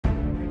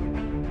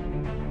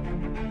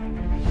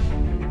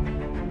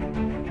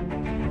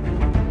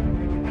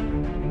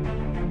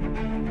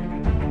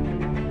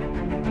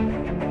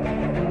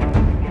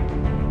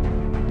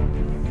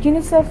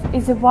Unicef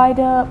is a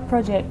wider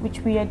project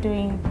which we are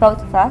doing,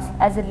 both of us,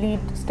 as a lead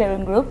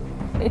steering group.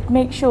 It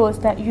makes sure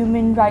that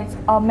human rights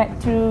are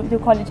met through the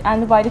college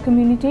and the wider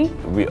community.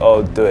 We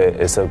all do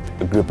it. It's a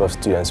group of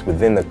students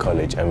within the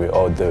college, and we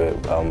all do it.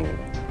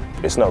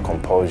 It's not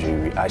compulsory.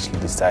 We actually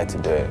decide to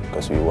do it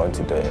because we want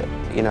to do it.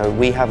 You know,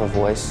 we have a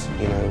voice.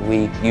 You know,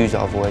 we use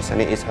our voice,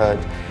 and it is heard.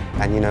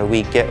 And you know,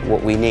 we get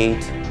what we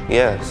need.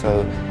 Yeah.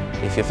 So,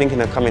 if you're thinking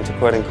of coming to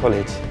Croydon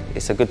College,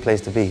 it's a good place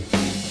to be.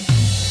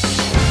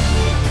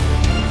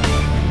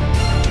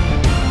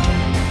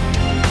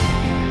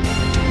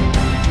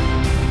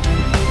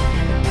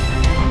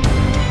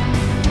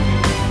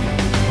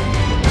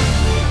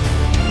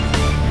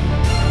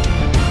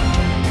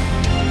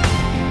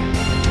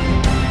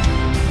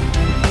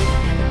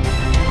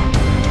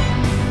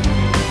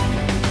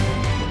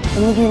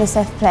 In the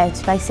Unicef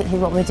pledge, basically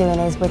what we're doing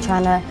is we're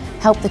trying to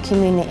help the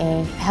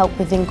community, help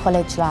within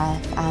college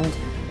life and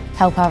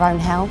help our own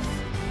health.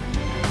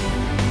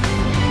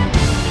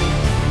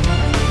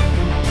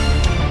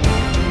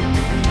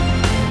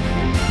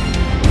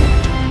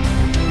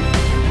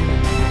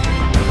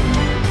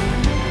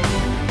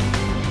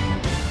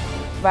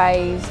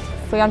 Raised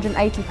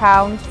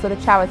 £380 for the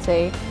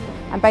charity,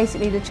 and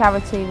basically the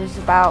charity was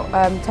about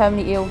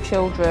terminally ill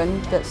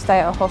children that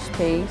stay at a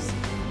hospice,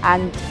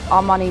 and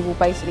our money will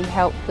basically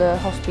help the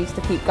hospice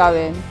to keep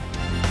going.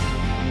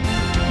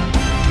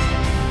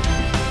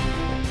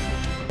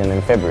 And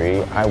in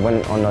February, I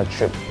went on a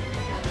trip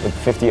with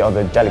 50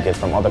 other delegates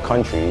from other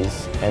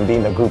countries and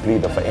being the group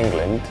leader for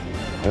England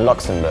and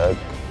Luxembourg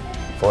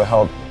for a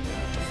health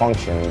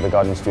function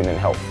regarding student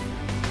health.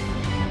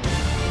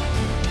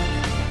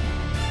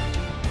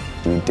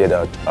 We did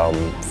a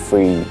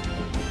free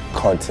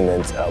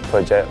continent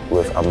project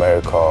with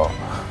America,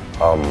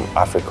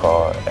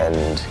 Africa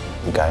and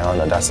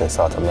Guyana, that's in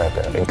South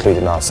America,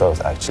 including ourselves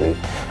actually.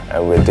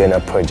 And we're doing a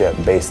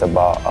project based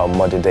about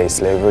modern-day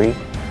slavery.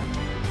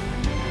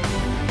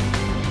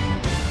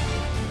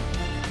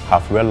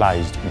 I've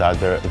realized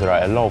that there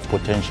are a lot of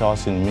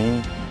potentials in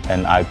me,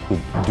 and I could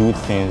do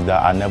things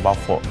that I never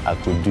thought I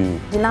could do.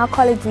 In our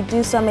college we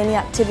do so many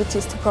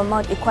activities to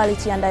promote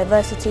equality and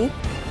diversity.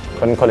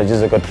 Croydon College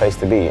is a good place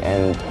to be,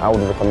 and I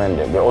would recommend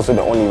it. We're also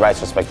the only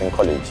rights-respecting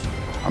college.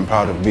 I'm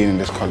proud of being in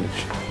this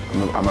college.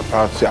 I'm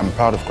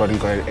proud of Croydon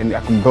College, and I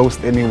can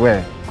boast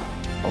anywhere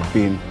of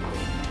being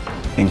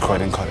in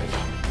Croydon College.